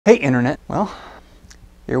Hey internet, well,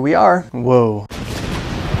 here we are. Whoa.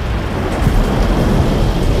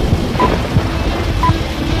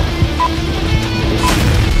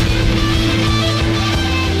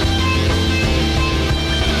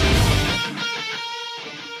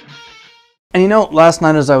 And you know, last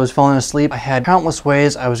night as I was falling asleep, I had countless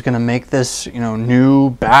ways I was gonna make this, new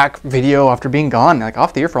back video after being gone, like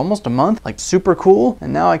off the air for almost a month, like super cool,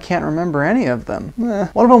 and now I can't remember any of them.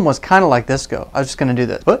 One of them was kind of like this go. I was just gonna do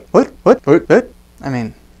this. What? I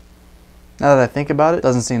mean, now that I think about it,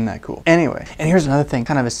 doesn't seem that cool. Anyway, and here's another thing,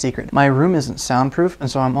 kind of a secret. My room isn't soundproof, and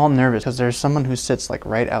so I'm all nervous because there's someone who sits like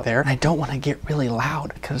right out there, and I don't want to get really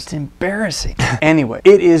loud because it's embarrassing. Anyway,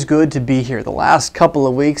 it is good to be here. The last couple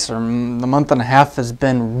of weeks or the month and a half has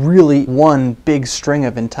been really one big string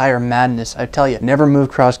of entire madness. I tell you, never move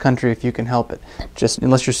cross country if you can help it. Just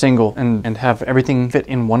unless you're single and have everything fit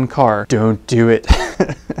in one car, don't do it.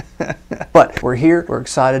 But we're here, we're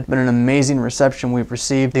excited, been an amazing reception we've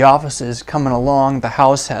received. The office is coming along, the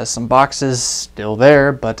house has some boxes still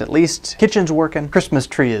there, but at least kitchen's working, Christmas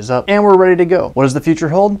tree is up, and we're ready to go. What does the future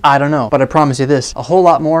hold? I don't know, but I promise you this, a whole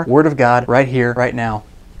lot more Word of God right here, right now,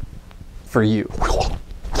 for you.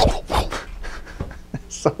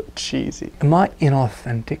 So cheesy. Am I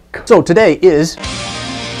inauthentic? So today is...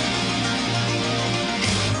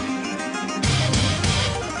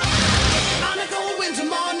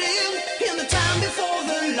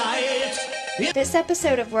 This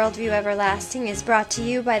episode of Worldview Everlasting is brought to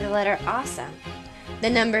you by the letter Awesome, the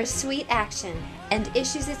numbers Sweet Action, and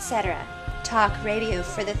Issues Etc. Talk radio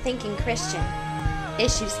for the thinking Christian.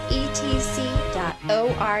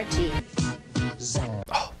 issuesetc.org.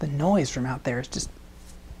 Oh, the noise from out there is just...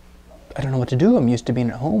 I don't know what to do. I'm used to being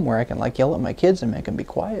at home where I can yell at my kids and make them be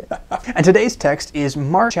quiet. And today's text is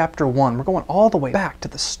Mark chapter 1. We're going all the way back to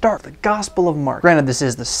the start, the Gospel of Mark. Granted, this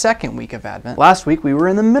is the second week of Advent. Last week we were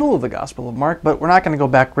in the middle of the Gospel of Mark, but we're not going to go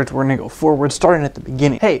backwards. We're going to go forward, starting at the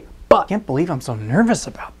beginning. Hey, but I can't believe I'm so nervous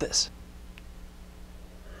about this.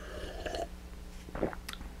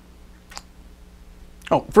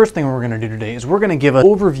 Oh, first thing we're going to do today is we're going to give an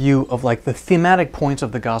overview of the thematic points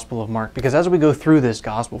of the Gospel of Mark, because as we go through this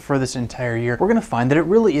Gospel for this entire year, we're going to find that it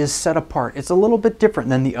really is set apart. It's a little bit different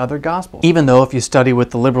than the other Gospels. Even though if you study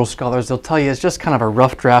with the liberal scholars, they'll tell you it's just kind of a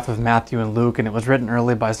rough draft of Matthew and Luke, and it was written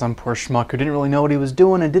early by some poor schmuck who didn't really know what he was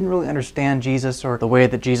doing and didn't really understand Jesus or the way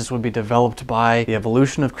that Jesus would be developed by the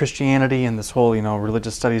evolution of Christianity and this whole,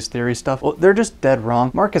 religious studies theory stuff. Well, they're just dead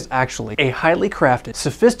wrong. Mark is actually a highly crafted,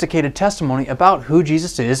 sophisticated testimony about who Jesus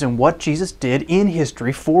is and what Jesus did in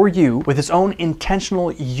history for you, with his own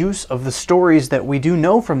intentional use of the stories that we do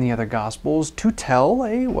know from the other Gospels to tell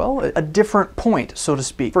a different point, so to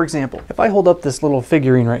speak. For example, if I hold up this little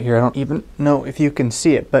figurine right here, I don't even know if you can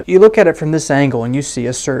see it, but you look at it from this angle and you see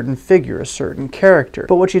a certain figure, a certain character.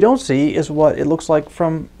 But what you don't see is what it looks like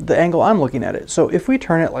from the angle I'm looking at it. So if we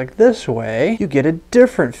turn it like this way, you get a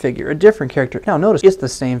different figure, a different character. Now notice, it's the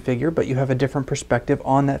same figure, but you have a different perspective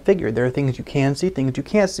on that figure. There are things you can see, things you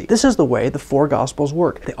can't see. This is the way the four Gospels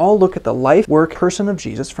work. They all look at the life, work, person of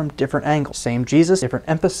Jesus from different angles. Same Jesus, different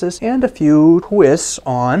emphasis, and a few twists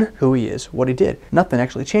on who he is, what he did. Nothing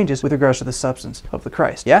actually changes with regards to the substance of the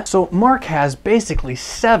Christ. Yeah? So Mark has basically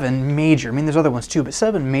seven major, there's other ones too, but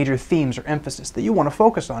seven major themes or emphasis that you want to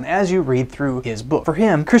focus on as you read through his book. For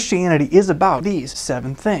him, Christianity is about these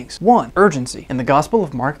seven things. 1. Urgency. In the Gospel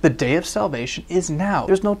of Mark, the day of salvation is now.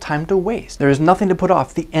 There's no time to waste. There is nothing to put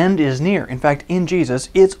off. The end is near. In fact, in Jesus,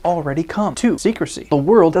 it's already come. 2. Secrecy. The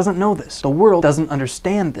world doesn't know this. The world doesn't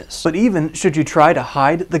understand this. But even should you try to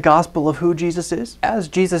hide the gospel of who Jesus is, as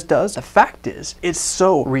Jesus does, the fact is, it's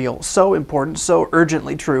so real, so important, so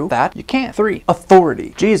urgently true that you can't. 3.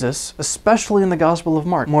 Authority. Jesus, especially in the Gospel of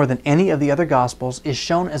Mark, more than any of the other Gospels, is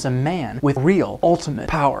shown as a man with real, ultimate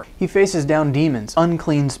power. He faces down demons,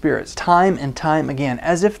 unclean spirits, time and time again,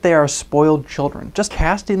 as if they are spoiled children, just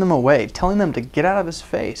casting them away, telling them to get out of his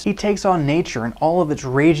face. He takes on nature and all of its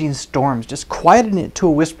raging storms, just quieting it to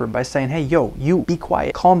a whisper by saying, hey, yo, you be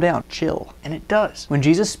quiet, calm down, chill. And it does. When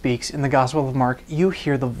Jesus speaks in the Gospel of Mark, you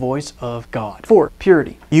hear the voice of God. 4.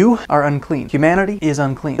 Purity. You are unclean. Humanity is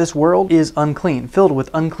unclean. This world is unclean, filled with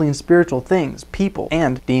unclean spiritual things, people,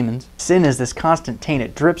 and demons. Sin is this constant taint.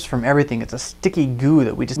 It drips from everything. It's a sticky goo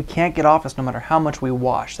that we can't get off us no matter how much we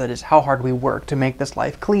wash. That is how hard we work to make this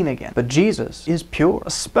life clean again. But Jesus is pure.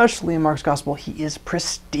 Especially in Mark's Gospel, he is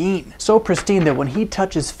pristine. So pristine that that when he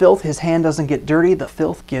touches filth, his hand doesn't get dirty, the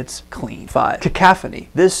filth gets clean. 5. Cacophony.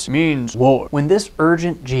 This means war. When this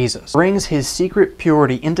urgent Jesus brings his secret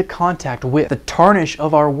purity into contact with the tarnish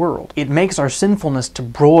of our world, it makes our sinfulness to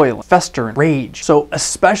broil, fester, and rage. So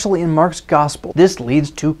especially in Mark's gospel, this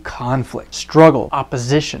leads to conflict, struggle,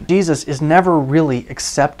 opposition. Jesus is never really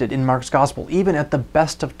accepted in Mark's gospel, even at the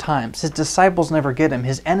best of times. His disciples never get him.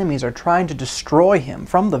 His enemies are trying to destroy him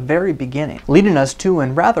from the very beginning, leading us to a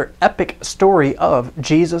rather epic story of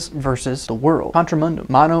Jesus versus the world. Contra mundum,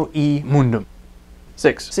 mano e mundum.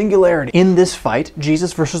 6. Singularity. In this fight,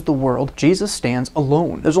 Jesus versus the world, Jesus stands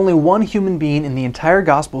alone. There's only one human being in the entire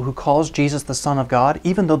gospel who calls Jesus the Son of God,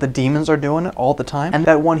 even though the demons are doing it all the time, and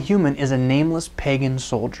that one human is a nameless pagan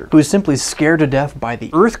soldier who is simply scared to death by the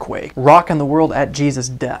earthquake rocking the world at Jesus'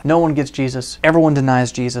 death. No one gets Jesus. Everyone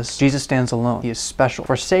denies Jesus. Jesus stands alone. He is special,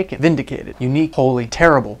 forsaken, vindicated, unique, holy,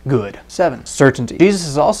 terrible, good. 7. Certainty. Jesus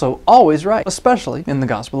is also always right, especially in the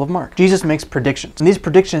Gospel of Mark. Jesus makes predictions, and these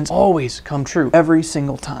predictions always come true every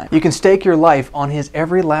single time. You can stake your life on his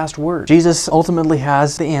every last word. Jesus ultimately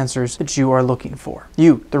has the answers that you are looking for.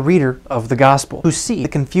 You, the reader of the gospel, who see the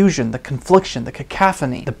confusion, the confliction, the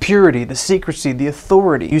cacophony, the purity, the secrecy, the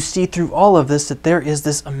authority. You see through all of this that there is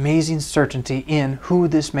this amazing certainty in who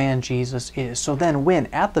this man Jesus is. So then when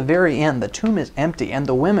at the very end the tomb is empty and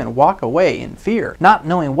the women walk away in fear, not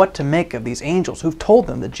knowing what to make of these angels who've told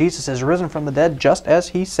them that Jesus has risen from the dead just as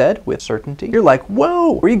he said with certainty, you're like,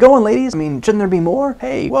 whoa, where are you going, ladies? I mean, shouldn't there be more?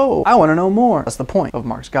 Hey, whoa, I want to know more. That's the point of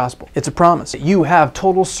Mark's gospel. It's a promise that you have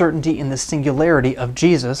total certainty in the singularity of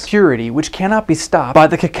Jesus' purity, which cannot be stopped by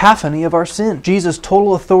the cacophony of our sin. Jesus'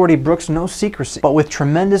 total authority brooks no secrecy, but with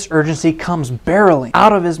tremendous urgency comes barreling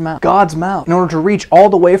out of his mouth, God's mouth, in order to reach all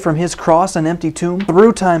the way from his cross and empty tomb,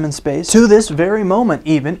 through time and space, to this very moment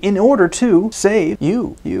even, in order to save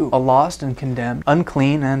you, a lost and condemned,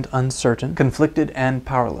 unclean and uncertain, conflicted and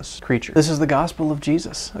powerless creature. This is the gospel of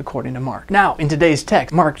Jesus, according to Mark. Now, in today's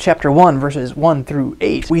text, Mark chapter 1, verses 1 through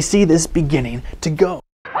 8, we see this beginning to go.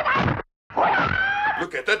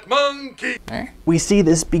 Look at that monkey! We see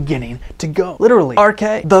this beginning to go. Literally,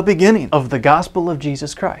 arche, the beginning of the gospel of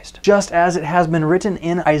Jesus Christ, just as it has been written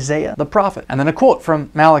in Isaiah the prophet. And then a quote from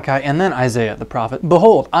Malachi and then Isaiah the prophet.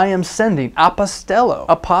 Behold, I am sending apostello,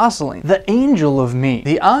 apostling, the angel of me,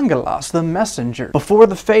 the angelos, the messenger, before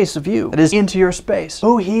the face of you, that is into your space.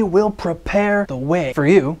 So he will prepare the way for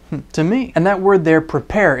you to me. And that word there,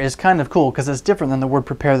 prepare, is kind of cool because it's different than the word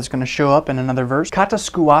prepare that's going to show up in another verse.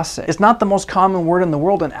 Kataskuase. It's not the most common word in the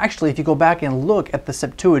world, and actually if you go back and look at the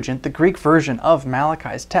Septuagint, the Greek version of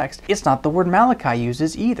Malachi's text, it's not the word Malachi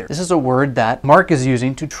uses either. This is a word that Mark is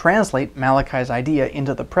using to translate Malachi's idea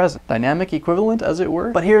into the present. Dynamic equivalent, as it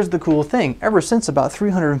were. But here's the cool thing. Ever since about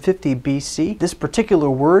 350 BC, this particular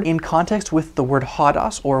word in context with the word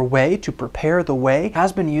hodos, or way, to prepare the way,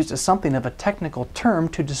 has been used as something of a technical term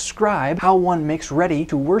to describe how one makes ready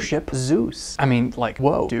to worship Zeus. I mean, like,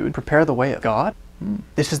 whoa, dude, prepare the way of God?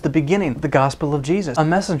 This is the beginning of the gospel of Jesus, a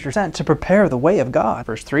messenger sent to prepare the way of God.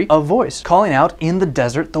 Verse 3, a voice calling out in the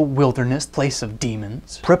desert, the wilderness, place of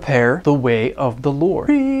demons, prepare the way of the Lord.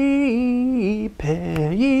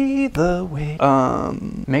 Prepare ye the way.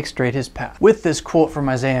 Make straight his path. With this quote from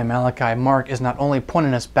Isaiah and Malachi, Mark is not only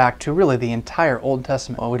pointing us back to really the entire Old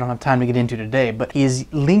Testament, well, we don't have time to get into today, but he is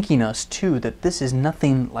linking us to that this is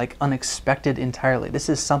nothing like unexpected entirely. This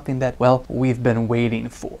is something that, well, we've been waiting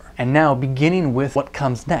for. And now, beginning with what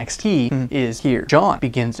comes next, he is here. John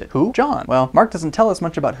begins it. Who? John. Well, Mark doesn't tell us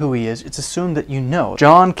much about who he is. It's assumed that you know.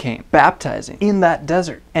 John came baptizing in that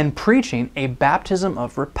desert and preaching a baptism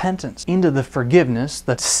of repentance into the forgiveness,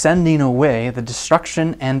 the sending away, the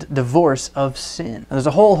destruction and divorce of sin. Now, there's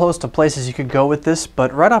a whole host of places you could go with this,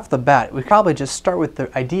 but right off the bat, we could probably just start with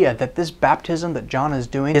the idea that this baptism that John is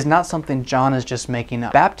doing is not something John is just making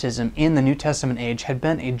up. Baptism in the New Testament age had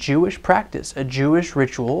been a Jewish practice, a Jewish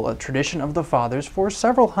ritual, a tradition of the fathers for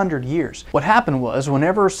several hundred years. What happened was,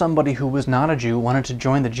 whenever somebody who was not a Jew wanted to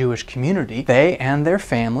join the Jewish community, they and their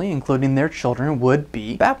family, including their children, would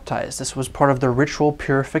be baptized. This was part of the ritual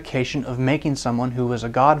purification of making someone who was a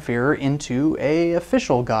God-fearer into an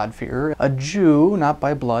official God-fearer, a Jew, not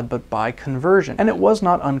by blood, but by conversion. And it was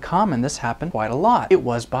not uncommon. This happened quite a lot. It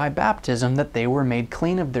was by baptism that they were made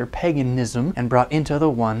clean of their paganism and brought into the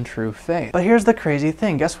one true faith. But here's the crazy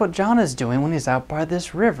thing. Guess what John is doing when he's out by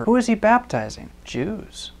this river? Who is he baptizing?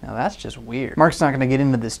 Jews. Now that's just weird. Mark's not going to get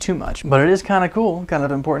into this too much, but it is kind of cool, kind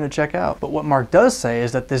of important to check out. But what Mark does say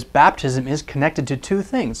is that this baptism is connected to two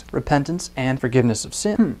things, repentance and forgiveness of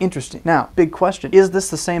sin. Interesting. Now, big question, is this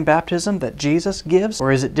the same baptism that Jesus gives,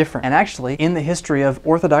 or is it different? And actually, in the history of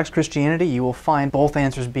Orthodox Christianity, you will find both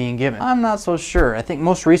answers being given. I'm not so sure. I think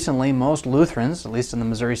most recently, most Lutherans, at least in the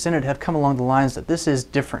Missouri Synod, have come along the lines that this is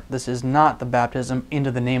different. This is not the baptism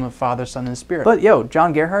into the name of Father, Son, and Spirit. But yo,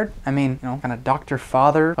 John Gerhard, I mean, kind of Dr.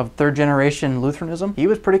 Father of third generation Lutheranism, he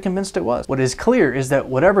was pretty convinced it was. What is clear is that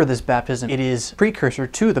whatever this baptism, it is precursor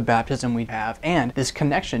to the baptism we have, and this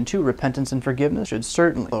connection to repentance and forgiveness should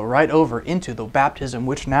certainly go right over into the baptism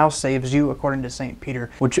which now saves you, according to St. Peter,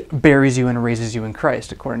 which buries you and raises you in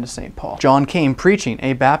Christ, according to St. Paul. John came preaching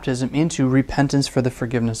a baptism into repentance for the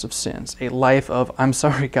forgiveness of sins, a life of, I'm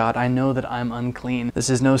sorry God, I know that I'm unclean. This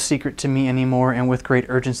is no secret to me anymore, and with great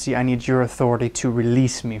urgency I need your authority to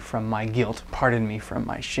release me from my guilt, pardon me from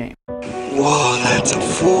my shame. Whoa, that's a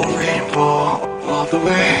full rainbow all the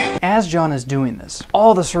way. As John is doing this,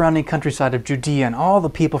 all the surrounding countryside of Judea and all the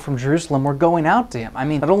people from Jerusalem were going out to him. I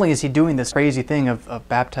mean, not only is he doing this crazy thing of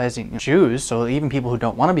baptizing Jews, so even people who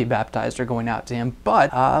don't want to be baptized are going out to him,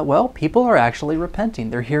 but, well, people are actually repenting.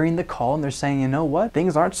 They're hearing the call and they're saying, you know what?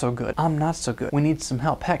 Things aren't so good. I'm not so good. We need some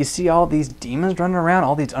help. Heck, you see all these demons running around,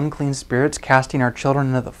 all these unclean spirits casting our children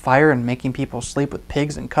into the fire and making people sleep with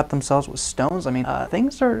pigs and cut themselves with stones. I mean,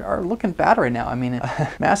 things are looking bad right now. I mean,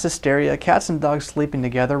 mass hysteria, cats and dogs sleeping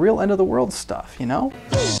together, real end of the world stuff, you know?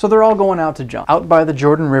 So they're all going out to John, out by the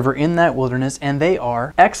Jordan River in that wilderness, and they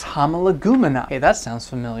are ex homologumena. Hey, that sounds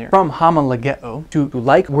familiar. From homologeo, to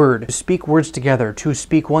like word, to speak words together, to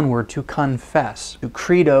speak one word, to confess, to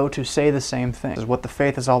credo, to say the same thing. This is what the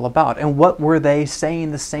faith is all about. And what were they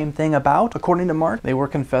saying the same thing about? According to Mark, they were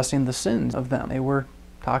confessing the sins of them. They were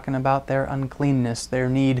talking about their uncleanness, their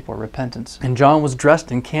need for repentance. And John was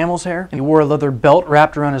dressed in camel's hair, and he wore a leather belt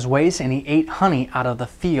wrapped around his waist, and he ate honey out of the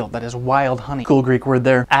field, that is wild honey. Cool Greek word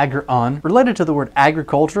there, agraon, related to the word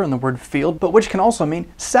agriculture and the word field, but which can also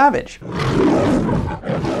mean savage.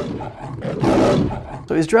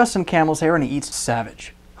 So he's dressed in camel's hair and he eats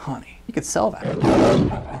savage honey. You could sell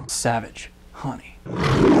that. Savage honey.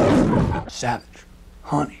 Savage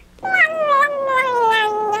honey.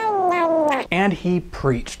 And he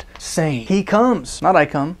preached, saying, He comes, not I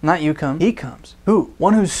come, not you come, He comes. Who?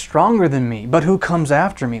 One who's stronger than me, but who comes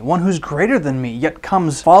after me. One who's greater than me, yet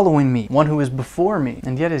comes following me. One who is before me,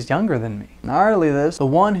 and yet is younger than me. Gnarly this, the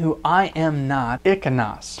one who I am not,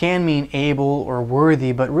 ikanos, can mean able or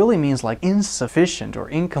worthy, but really means like insufficient or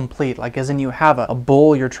incomplete, like as in you have a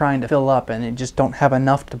bowl you're trying to fill up and you just don't have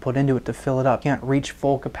enough to put into it to fill it up. You can't reach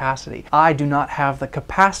full capacity. I do not have the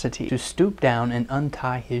capacity to stoop down and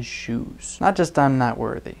untie his shoes. Not just I'm not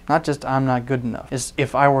worthy, not just I'm not good enough. It's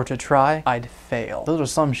if I were to try, I'd fail. Those are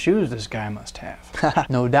some shoes this guy must have.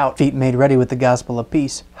 No doubt, feet made ready with the gospel of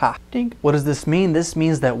peace. Ha. Ding. What does this mean? This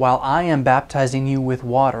means that while I am baptizing you with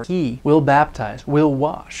water, He will baptize, will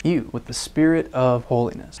wash you with the Spirit of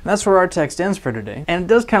holiness. And that's where our text ends for today. And it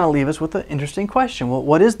does kind of leave us with an interesting question. Well,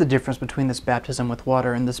 what is the difference between this baptism with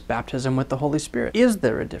water and this baptism with the Holy Spirit? Is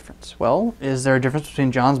there a difference? Well, is there a difference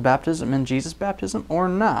between John's baptism and Jesus' baptism or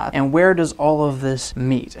not? And where does all of this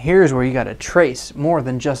meet? Here's where you got to trace more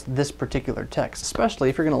than just this particular text, especially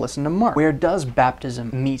if you're going to listen to Mark. Where does baptism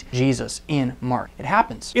meet Jesus in Mark? It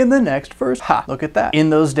happens in the next verse. Ha! Look at that. In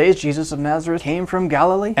those days, Jesus of Nazareth came from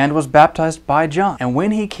Galilee and was baptized by John. And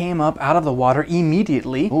when he came up out of the water,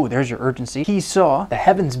 immediately, ooh, there's your urgency, he saw the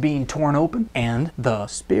heavens being torn open and the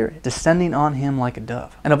Spirit descending on him like a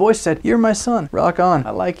dove. And a voice said, You're my son. Rock on.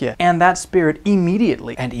 I like you. And that Spirit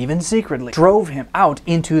immediately and even secretly drove him out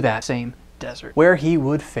into that same desert, where he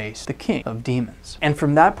would face the king of demons. And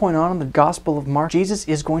from that point on in the Gospel of Mark, Jesus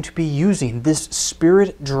is going to be using this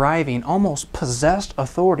spirit-driving, almost possessed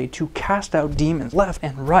authority to cast out demons left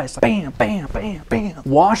and right. It's like bam, bam, bam, bam,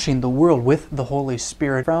 washing the world with the Holy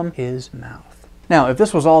Spirit from his mouth. Now, if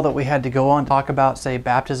this was all that we had to go on to talk about, say,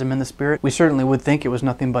 baptism in the Spirit, we certainly would think it was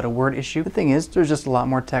nothing but a word issue. The thing is, there's just a lot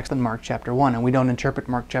more text than Mark chapter 1, and we don't interpret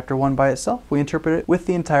Mark chapter 1 by itself. We interpret it with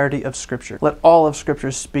the entirety of Scripture. Let all of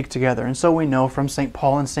Scripture speak together. And so we know from St.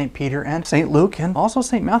 Paul and St. Peter and St. Luke and also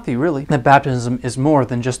St. Matthew, really, that baptism is more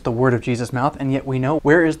than just the word of Jesus' mouth, and yet we know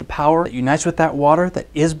where is the power that unites with that water that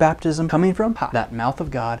is baptism coming from? That mouth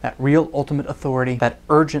of God, that real ultimate authority, that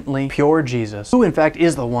urgently pure Jesus, who in fact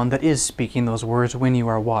is the one that is speaking those words words, when you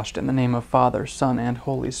are washed in the name of Father, Son, and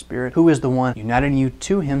Holy Spirit, who is the one uniting you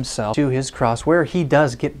to himself, to his cross, where he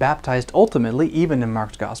does get baptized ultimately, even in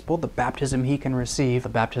Mark's gospel, the baptism he can receive, the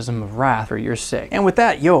baptism of wrath for your sake. And with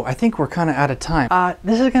that, I think we're kind of out of time.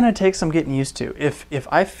 This is going to take some getting used to. If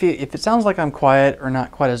it sounds like I'm quiet or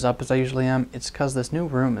not quite as up as I usually am, it's because this new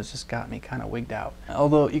room has just got me kind of wigged out.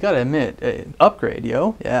 Although, you gotta admit, upgrade,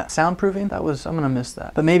 yo. Yeah. Soundproofing, I'm gonna miss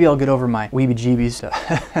that. But maybe I'll get over my weebie-jeebies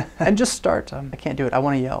stuff and just start. I can't do it. I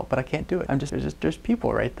want to yell, but I can't do it. There's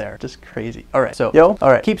people right there. Just crazy. All right,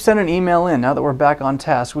 so, keep sending email in now that we're back on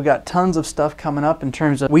task. We got tons of stuff coming up in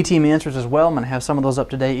terms of We Team Answers as well. I'm gonna have some of those up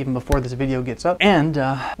today even before this video gets up. And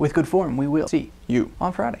with good form, we will see you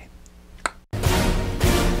on Friday.